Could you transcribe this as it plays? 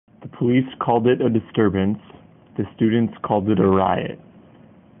The police called it a disturbance. The students called it a riot.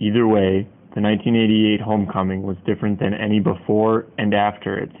 Either way, the 1988 homecoming was different than any before and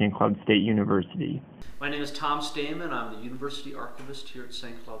after at St. Cloud State University. My name is Tom Stamen. I'm the University Archivist here at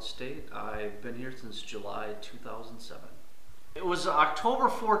St. Cloud State. I've been here since July 2007. It was October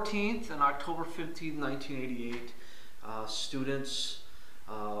 14th and October 15th, 1988. Students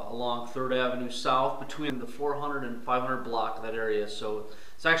along 3rd Avenue South between the 400 and 500 block of that area. So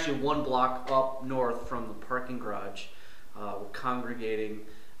it's actually one block up north from the parking garage. We're congregating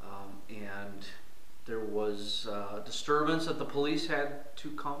and there was disturbance that the police had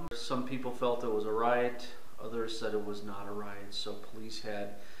to come. Some people felt it was a riot, others said it was not a riot. So police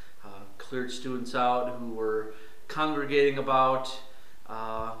had cleared students out who were congregating about,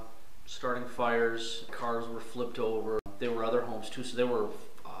 starting fires. Cars were flipped over. There were other homes too, so they were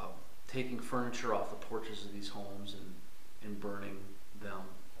taking furniture off the porches of these homes and burning them.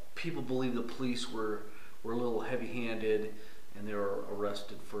 People believe the police were a little heavy-handed and they were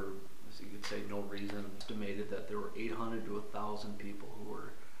arrested for, as you could say, no reason. Estimated that there were 800 to 1,000 people who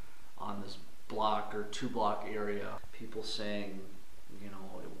were on this block or 2-block area. People saying, you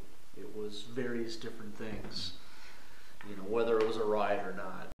know, it was various different things, you know, whether it was a riot or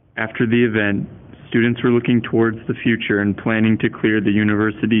not. After the event, students were looking towards the future and planning to clear the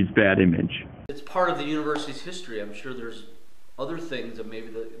university's bad image. It's part of the university's history. I'm sure there's other things that maybe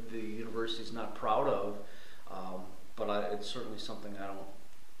the university's not proud of, but it's certainly something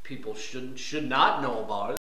people should not know about it.